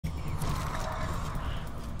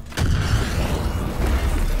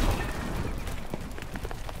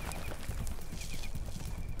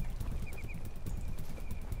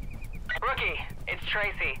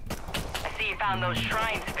Tracy. I see you found those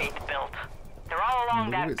shrines Faith built. They're all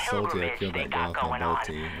along that pilgrimage they got going on.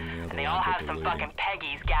 And they all have some fucking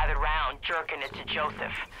Peggies gathered around jerking it to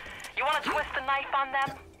Joseph. You want to twist the knife on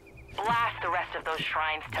them? Blast the rest of those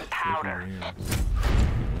shrines to powder.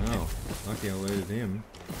 Wow, lucky I loaded him.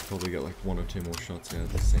 Probably got like 1 or 2 more shots out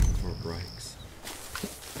of this thing before it breaks.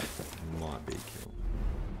 Might be a kill.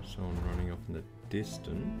 Someone running off in the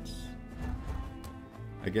distance.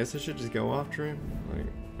 I guess I should just go after him. Like,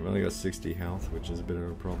 I've only got 60 health, which is a bit of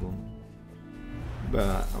a problem.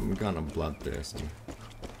 But I'm kind of bloodthirsty.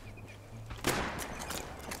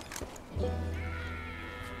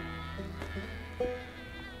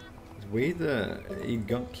 It's weird that he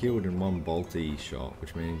got killed in 1 bolty shot,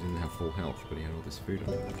 which means he didn't have full health, but he had all this food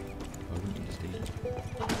on him. Why wouldn't he just eat it?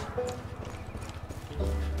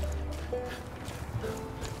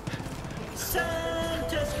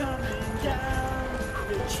 Santa's coming down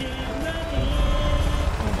the chimney.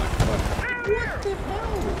 Oh my god. What the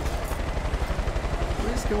hell?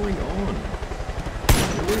 What is going on?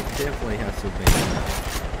 It would definitely have to be.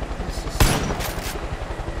 It's just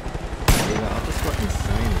either I've just got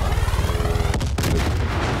insane luck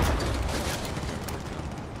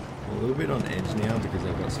or a little bit on edge now because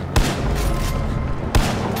I've got so much.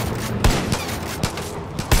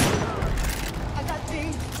 I got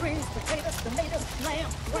beans, greens, potatoes, tomatoes, lamb,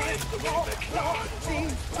 lamb, raw,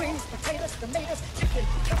 beans, greens, potatoes, tomatoes, chicken,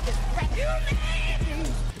 turkey, rat.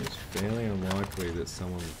 It's fairly unlikely that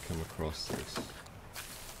someone would come across this.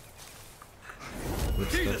 Put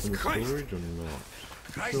stuff in the storage or not?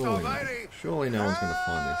 Surely no one's going to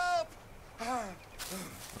find this. Oh,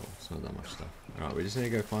 it's not that much stuff. Alright, we just need to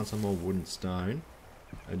go find some more wood and stone.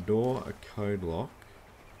 A door, a code lock.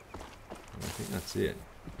 And I think that's it.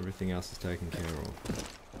 Everything else is taken care of.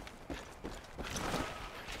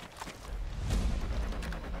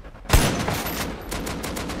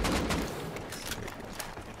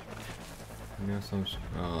 Now some.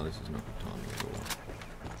 Oh, this is not good timing at all.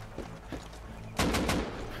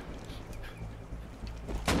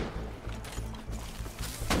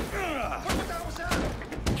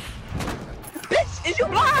 Bitch, is you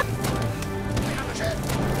blind?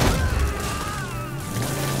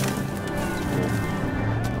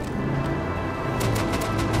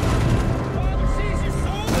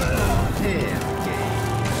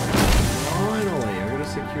 Finally, I gotta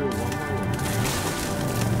secure 1 by 1.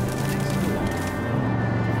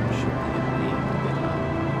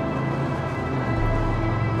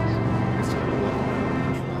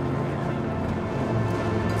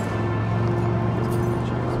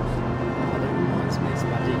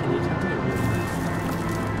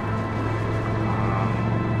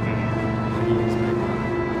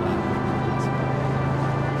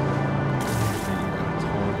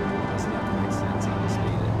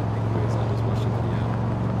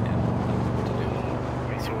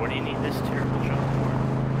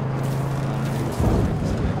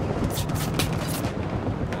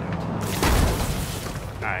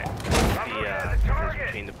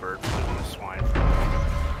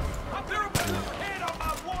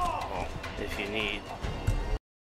 If you need